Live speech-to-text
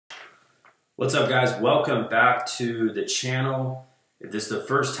What's up, guys? Welcome back to the channel. If this is the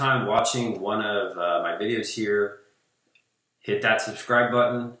first time watching one of my videos here, hit that subscribe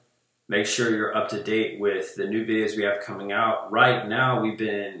button. Make sure you're up to date with the new videos we have coming out. Right now, we've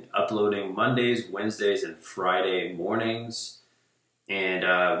been uploading Mondays, Wednesdays, and Friday mornings.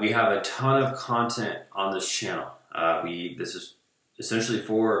 And we have a ton of content on this channel. This is essentially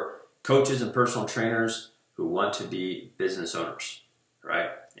for coaches and personal trainers who want to be business owners,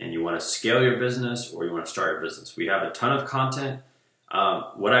 right? And you want to scale your business or you want to start your business. We have a ton of content.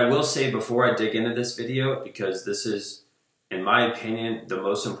 What I will say before I dig into this video, because this is, in my opinion, the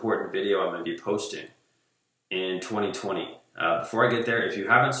most important video I'm going to be posting in 2020. Before I get there, if you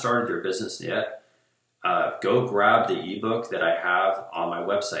haven't started your business yet, go grab the ebook that I have on my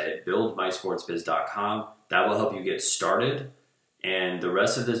website at buildmysportsbiz.com. That will help you get started, and the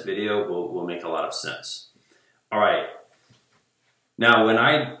rest of this video will make a lot of sense. All right. Now, when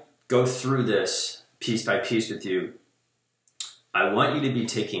I go through this piece by piece with you, I want you to be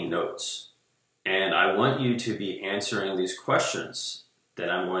taking notes, and I want you to be answering these questions that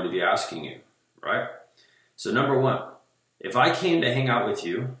I'm going to be asking you, right? So number one, if I came to hang out with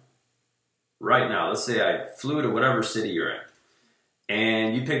you right now, let's say I flew to whatever city you're in,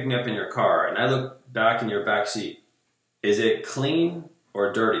 and you picked me up in your car, and I look back in your back seat, is it clean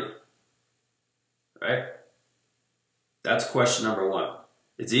or dirty, right? That's question number one.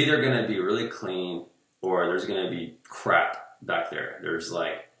 It's either going to be really clean or there's going to be crap back there. There's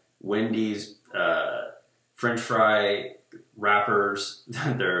like Wendy's, French fry wrappers.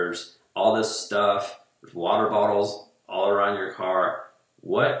 There's all this stuff. There's water bottles all around your car.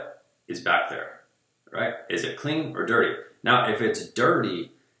 What is back there, right? Is it clean or dirty? Now, if it's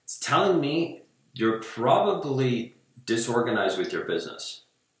dirty, it's telling me you're probably disorganized with your business,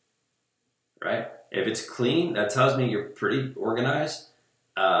 right? If it's clean, that tells me you're pretty organized.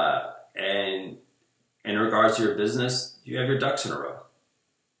 And in regards to your business, you have your ducks in a row,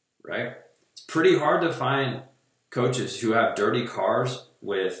 right? It's pretty hard to find coaches who have dirty cars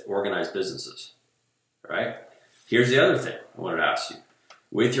with organized businesses, right? Here's the other thing I wanted to ask you.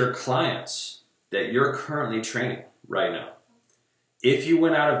 With your clients that you're currently training right now, if you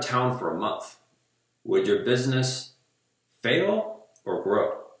went out of town for a month, would your business fail or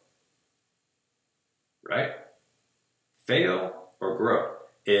grow? Right? Fail or grow.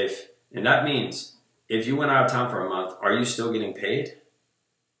 And that means if you went out of town for a month, are you still getting paid?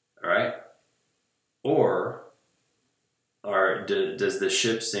 All right? Or does the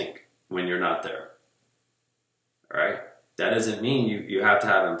ship sink when you're not there? All right? That doesn't mean you have to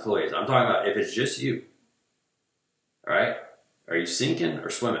have employees. I'm talking about if it's just you. All right? Are you sinking or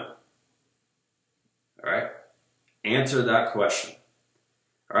swimming? All right? Answer that question.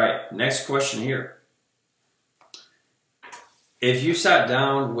 All right, next question here. If you sat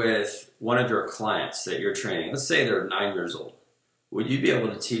down with one of your clients that you're training, let's say they're 9 years old, would you be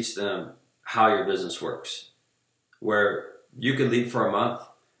able to teach them how your business works? Where you could leave for a month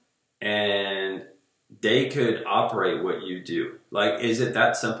and they could operate what you do. Like, is it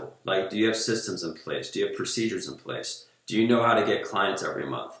that simple? Like, do you have systems in place? Do you have procedures in place? Do you know how to get clients every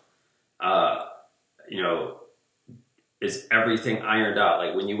month? Is everything ironed out?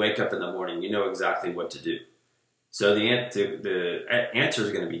 Like, when you wake up in the morning, you know exactly what to do. So the answer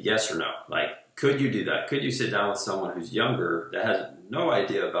is going to be yes or no. Like, could you do that? Could you sit down with someone who's younger that has no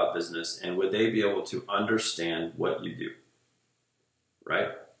idea about business, and would they be able to understand what you do? Right?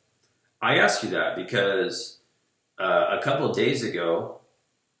 I ask you that because a couple of days ago,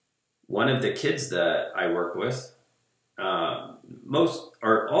 one of the kids that I work with,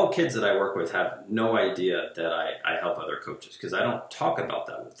 all kids that I work with have no idea that I help other coaches because I don't talk about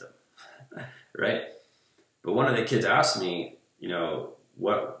that with them, right? But one of the kids asked me,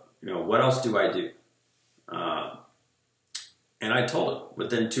 what else do I do? And I told him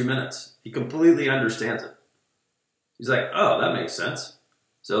within 2 minutes. He completely understands it. He's like, oh, that makes sense.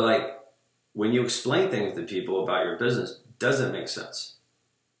 So, like, when you explain things to people about your business, does it make sense?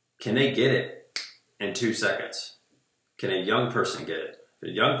 Can they get it in 2 seconds? Can a young person get it? If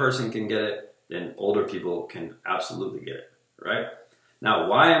a young person can get it, then older people can absolutely get it, right? Now,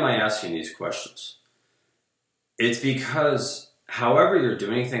 why am I asking these questions? It's because however you're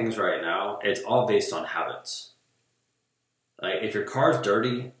doing things right now, it's all based on habits. Like, if your car's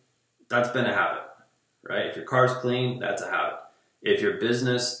dirty, that's been a habit, right? If your car's clean, that's a habit. If your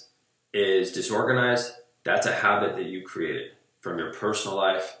business is disorganized, that's a habit that you created from your personal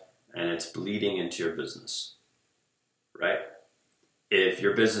life, and it's bleeding into your business, right? If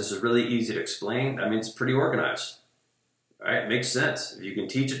your business is really easy to explain, that means it's pretty organized, right? It makes sense. If you can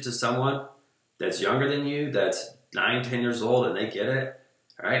teach it to someone that's younger than you, that's 9, 10 years old, and they get it,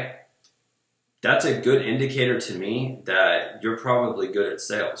 all right? that's a good indicator to me that you're probably good at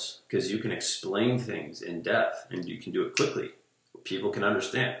sales, because you can explain things in depth and you can do it quickly. People can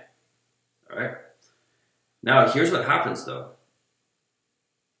understand. All right. Now, here's what happens though.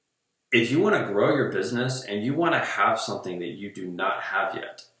 If you want to grow your business and you want to have something that you do not have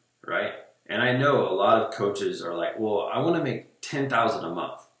yet, right? And I know a lot of coaches are like, well, I want to make $10,000 a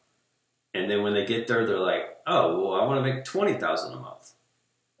month. And then when they get there, they're like, oh, well, I want to make $20,000 a month.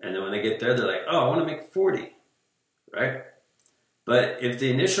 And then when they get there, they're like, oh, I want to make 40, right? But if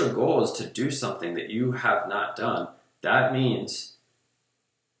the initial goal is to do something that you have not done, that means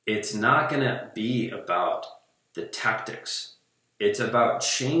it's not going to be about the tactics. It's about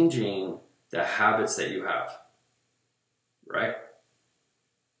changing the habits that you have, right?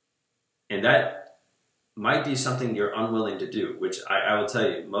 And that might be something you're unwilling to do, which I will tell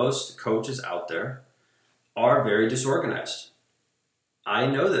you, most coaches out there are very disorganized. I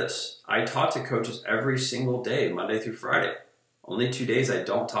know this. I talk to coaches every single day, Monday through Friday. Only 2 days I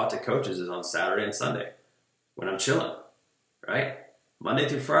don't talk to coaches is on Saturday and Sunday when I'm chilling, right? Monday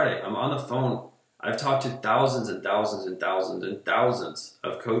through Friday, I'm on the phone. I've talked to thousands and thousands and thousands and thousands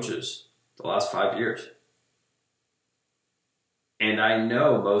of coaches the last 5 years. And I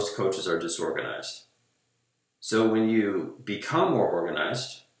know most coaches are disorganized. So when you become more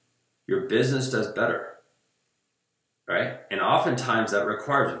organized, your business does better, right? And oftentimes that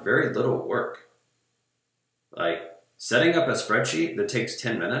requires very little work. Like setting up a spreadsheet that takes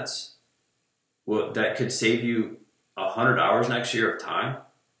 10 minutes, well, that could save you 100 hours next year of time.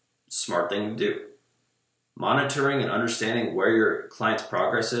 Smart thing to do. Monitoring and understanding where your client's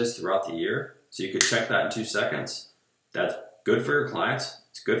progress is throughout the year, so you could check that in 2 seconds. That's good for your clients.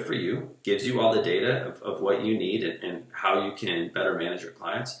 It's good for you. Gives you all the data of what you need and how you can better manage your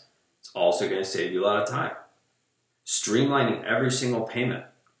clients. It's also going to save you a lot of time. Streamlining every single payment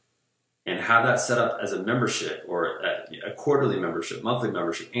and have that set up as a membership or a quarterly membership, monthly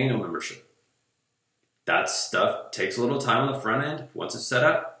membership, annual membership. That stuff takes a little time on the front end. Once it's set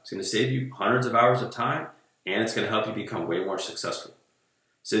up, it's going to save you hundreds of hours of time, and it's going to help you become way more successful.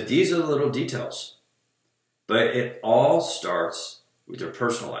 So these are the little details. But it all starts with your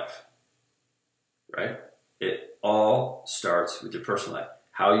personal life, right? It all starts with your personal life.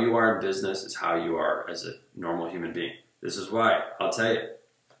 How you are in business is how you are as a normal human being. This is why, I'll tell you,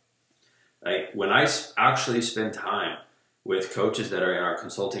 like when I actually spend time with coaches that are in our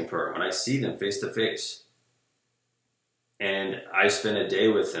consulting program, when I see them face to face and I spend a day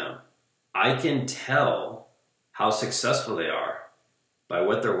with them, I can tell how successful they are by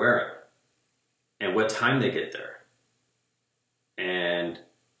what they're wearing and what time they get there. And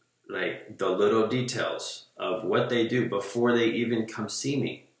like the little details of what they do before they even come see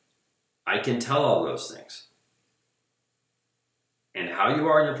me. I can tell all those things. And how you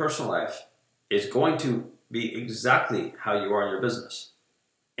are in your personal life is going to be exactly how you are in your business.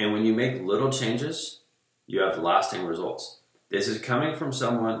 And when you make little changes, you have lasting results. This is coming from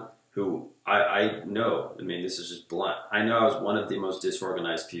someone who I know, I mean, this is just blunt. I know I was one of the most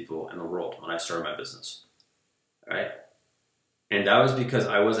disorganized people in the world when I started my business, right? And that was because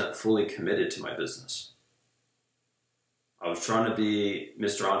I wasn't fully committed to my business. I was trying to be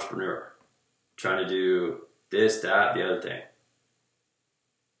Mr. Entrepreneur, trying to do this, that, the other thing.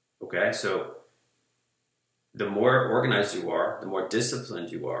 Okay, so the more organized you are, the more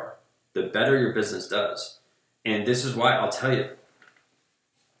disciplined you are, the better your business does. And this is why I'll tell you,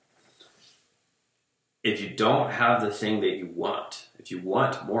 if you don't have the thing that you want, if you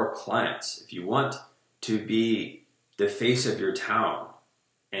want more clients, if you want to be the face of your town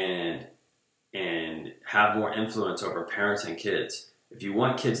and have more influence over parents and kids, if you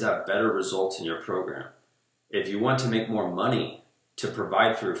want kids to have better results in your program, if you want to make more money to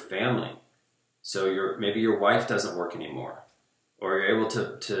provide for your family, so maybe your wife doesn't work anymore, or you're able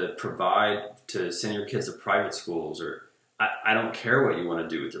to provide to send your kids to private schools, or I don't care what you want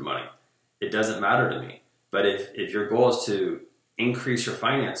to do with your money. It doesn't matter to me. But if your goal is to increase your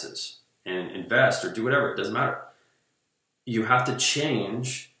finances and invest or do whatever, it doesn't matter. You have to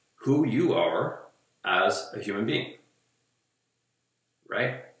change who you are as a human being,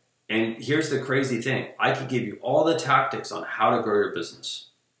 right? And here's the crazy thing. I could give you all the tactics on how to grow your business.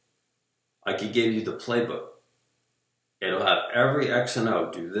 I could give you the playbook. It'll have every X and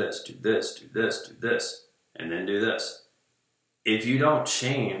O. Do this, do this, do this, do this, and then do this. If you don't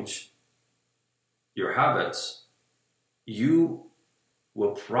change your habits, you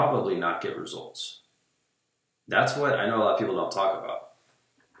will probably not get results. That's what I know a lot of people don't talk about,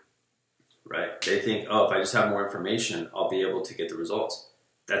 right? They think, oh, if I just have more information, I'll be able to get the results.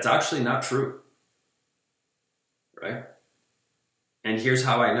 That's actually not true, right? And here's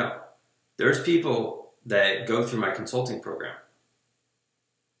how I know. There's people that go through my consulting program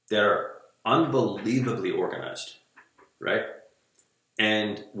that are unbelievably organized, right?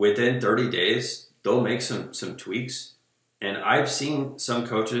 And within 30 days, they'll make some tweaks. And I've seen some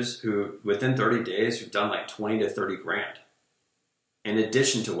coaches who, within 30 days, who've done like 20 to 30 grand in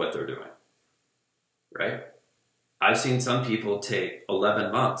addition to what they're doing, right? I've seen some people take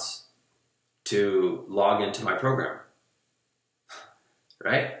 11 months to log into my program,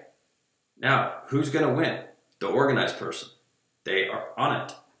 right? Now, who's going to win? The organized person. They are on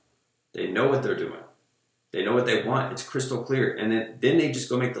it. They know what they're doing. They know what they want. It's crystal clear. And then they just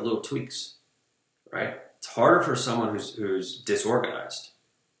go make the little tweaks, right? It's harder for someone who's disorganized.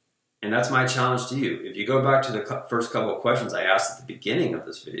 And that's my challenge to you. If you go back to the first couple of questions I asked at the beginning of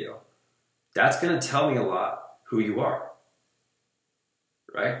this video, that's going to tell me a lot who you are,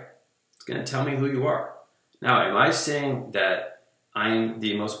 right? It's going to tell me who you are. Now, am I saying that I'm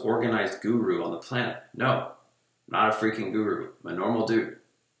the most organized guru on the planet? No, I'm not a freaking guru. I'm a normal dude.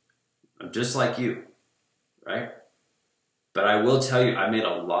 I'm just like you, right? But I will tell you, I made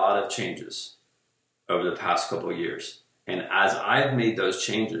a lot of changes over the past couple of years. And as I've made those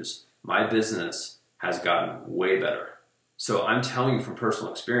changes, my business has gotten way better. So I'm telling you from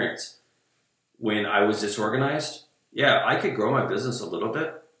personal experience, when I was disorganized, yeah, I could grow my business a little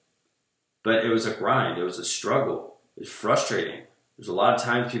bit, but it was a grind. It was a struggle. It was frustrating. There's a lot of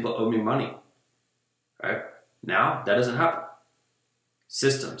times people owe me money, right? Now, that doesn't happen.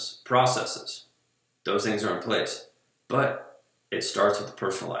 Systems, processes, those things are in place. But it starts with the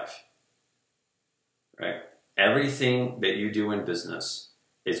personal life, right? Everything that you do in business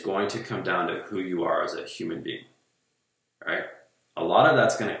is going to come down to who you are as a human being, right? A lot of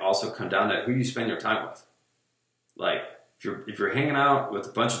that's going to also come down to who you spend your time with. Like, if you're hanging out with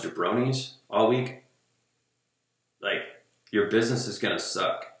a bunch of jabronis all week, like, your business is going to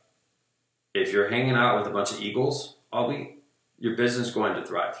suck. If you're hanging out with a bunch of eagles all week, your business is going to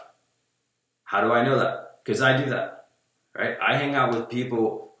thrive. How do I know that? Because I do that, right? I hang out with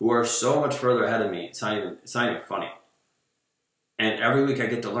people who are so much further ahead of me, it's not even funny. And every week I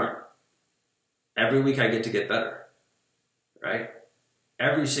get to learn. Every week I get to get better, right?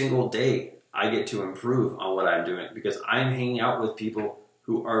 Every single day I get to improve on what I'm doing because I'm hanging out with people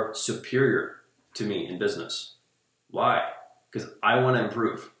who are superior to me in business. Why? Because I want to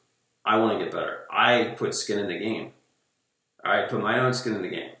improve. I want to get better. I put skin in the game. I put my own skin in the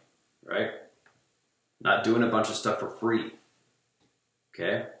game, right? Not doing a bunch of stuff for free,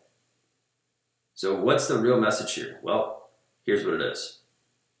 okay? So what's the real message here? Well, here's what it is.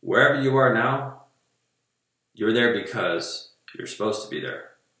 Wherever you are now, you're there because you're supposed to be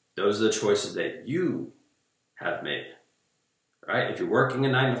there. Those are the choices that you have made, right? If you're working a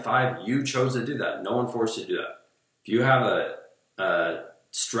 9 to 5, you chose to do that. No one forced you to do that. If you have a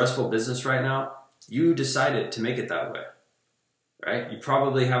stressful business right now, you decided to make it that way, right? You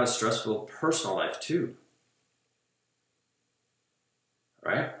probably have a stressful personal life too,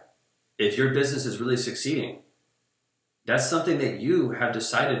 right? If your business is really succeeding, that's something that you have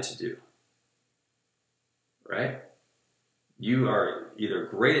decided to do, right? You are either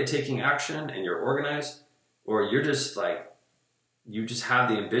great at taking action and you're organized, or you're just like, you just have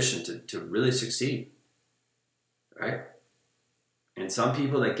the ambition to really succeed, right? And some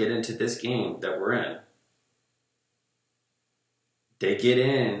people that get into this game that we're in, they get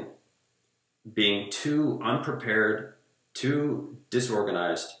in being too unprepared, too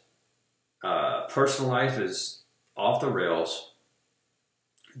disorganized. Personal life is off the rails,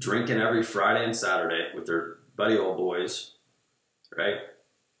 drinking every Friday and Saturday with their buddy old boys, right?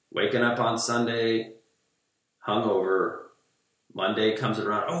 Waking up on Sunday, hungover. Monday comes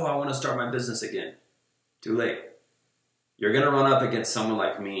around, oh, I want to start my business again. Too late. You're going to run up against someone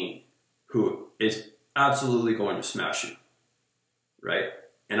like me who is absolutely going to smash you, right?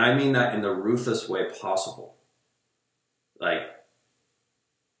 And I mean that in the ruthless way possible. Like,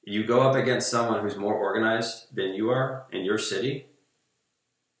 you go up against someone who's more organized than you are in your city,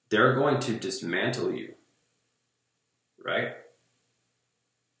 they're going to dismantle you, right?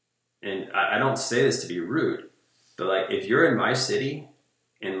 And I don't say this to be rude, but like, if you're in my city,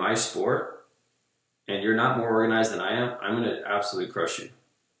 in my sport, and you're not more organized than I am, I'm going to absolutely crush you.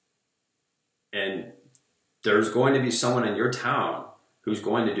 And there's going to be someone in your town who's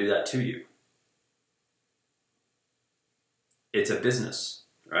going to do that to you. It's a business,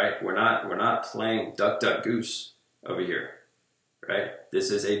 right? We're not playing duck, duck, goose over here, right?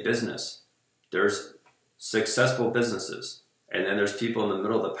 This is a business. There's successful businesses, and then there's people in the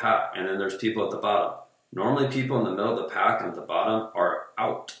middle of the pack, and then there's people at the bottom. Normally people in the middle of the pack and at the bottom are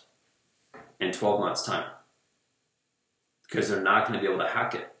out in 12 months' time because they're not going to be able to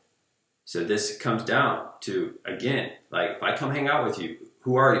hack it. So this comes down to, again, like if I come hang out with you,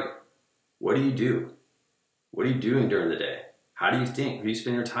 who are you? What do you do? What are you doing during the day? How do you think? Who do you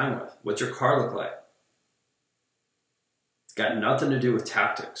spend your time with? What's your car look like? It's got nothing to do with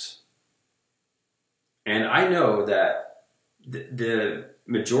tactics. And I know that the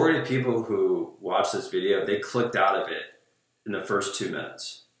majority of people who watch this video, they clicked out of it in the first 2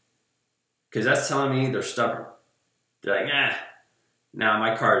 minutes. Because that's telling me they're stubborn. They're like, nah,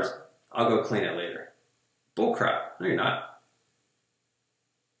 my car's, I'll go clean it later. Bull crap. No, you're not.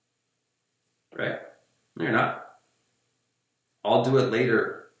 Right? No, you're not. I'll do it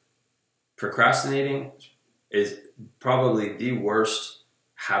later. Procrastinating is probably the worst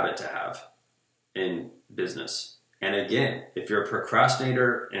habit to have in business. And again, if you're a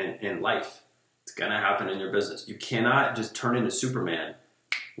procrastinator in life, it's going to happen in your business. You cannot just turn into Superman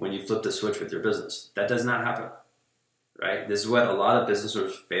when you flip the switch with your business. That does not happen, right? This is what a lot of business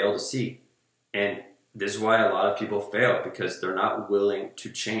owners fail to see. And this is why a lot of people fail, because they're not willing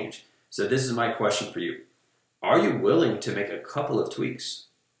to change. So this is my question for you. Are you willing to make a couple of tweaks?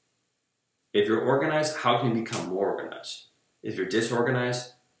 If you're organized, how can you become more organized? If you're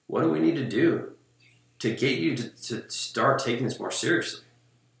disorganized, what do we need to do to get you to start taking this more seriously?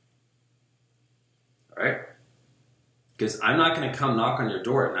 All right? Because I'm not going to come knock on your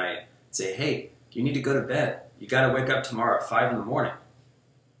door at night and say, hey, you need to go to bed. You got to wake up tomorrow at 5 in the morning.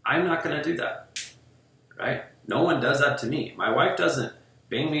 I'm not going to do that, right? No one does that to me. My wife doesn't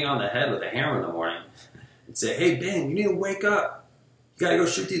bang me on the head with a hammer in the morning and say, hey, Ben, you need to wake up. You got to go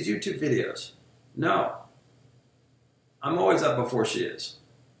shoot these YouTube videos. No. I'm always up before she is.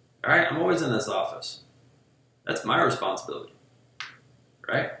 All right? I'm always in this office. That's my responsibility,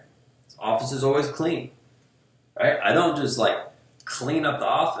 right? This office is always clean, right? I don't just like clean up the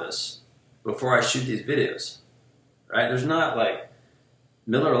office before I shoot these videos, right? There's not like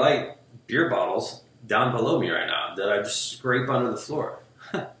Miller Lite beer bottles down below me right now that I just scrape under the floor.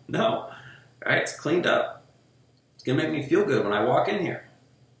 No, right? It's cleaned up. It's gonna make me feel good when I walk in here,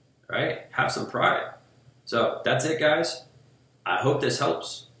 right? Have some pride. So that's it, guys. I hope this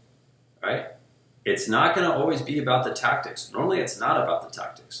helps, right? It's not going to always be about the tactics. Normally, it's not about the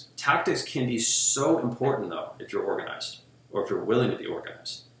tactics. Tactics can be so important, though, if you're organized or if you're willing to be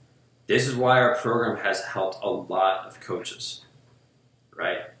organized. This is why our program has helped a lot of coaches,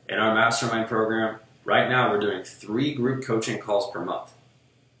 right? In our mastermind program, right now, we're doing 3 group coaching calls per month,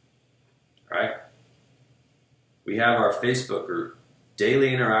 right? We have our Facebook group,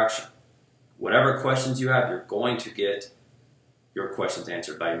 daily interaction. Whatever questions you have, you're going to get your questions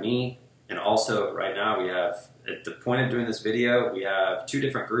answered by me. And also, right now, we have, at the point of doing this video, we have 2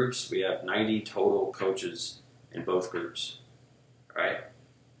 different groups. We have 90 total coaches in both groups, right?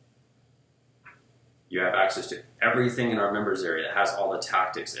 You have access to everything in our members area that has all the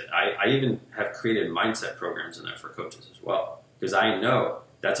tactics. I even have created mindset programs in there for coaches as well, because I know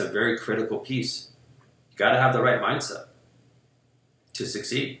that's a very critical piece. You got to have the right mindset to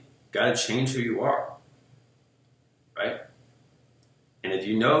succeed. You got to change who you are, right? And if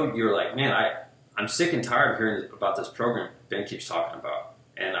you know you're like, man, I'm sick and tired of hearing about this program Ben keeps talking about,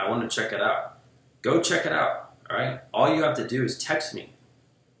 and I want to check it out, go check it out, all right? All you have to do is text me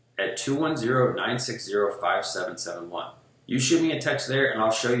at 210-960-5771. You shoot me a text there, and I'll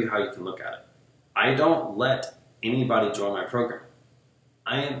show you how you can look at it. I don't let anybody join my program.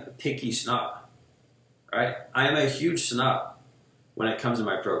 I am a picky snob, all right? I am a huge snob when it comes to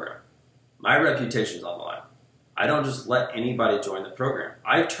my program. My reputation's on the line. I don't just let anybody join the program.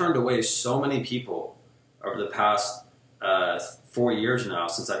 I've turned away so many people over the past 4 years now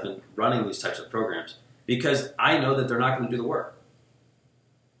since I've been running these types of programs because I know that they're not going to do the work.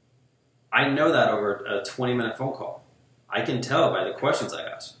 I know that over a 20-minute phone call. I can tell by the questions I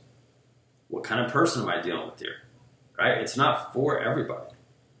ask. What kind of person am I dealing with here? Right? It's not for everybody.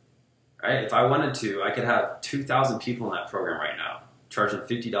 Right? If I wanted to, I could have 2,000 people in that program right now, charging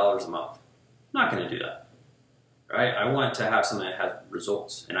 $50 a month. I'm not going to do that. Right? I want to have something that has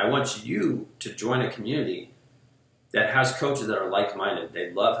results. And I want you to join a community that has coaches that are like-minded.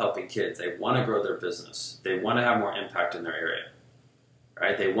 They love helping kids. They want to grow their business. They want to have more impact in their area.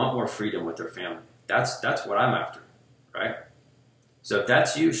 Right? They want more freedom with their family. That's what I'm after. Right? So if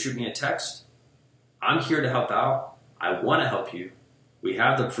that's you, shoot me a text. I'm here to help out. I want to help you. We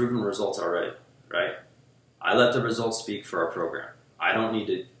have the proven results already. Right? I let the results speak for our program. I don't need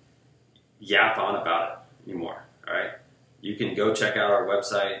to yap on about it anymore. All right, you can go check out our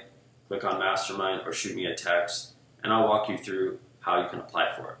website, click on Mastermind, or shoot me a text, and I'll walk you through how you can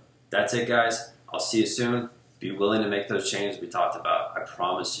apply for it. That's it, guys. I'll see you soon. Be willing to make those changes we talked about. I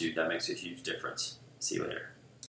promise you that makes a huge difference. See you later.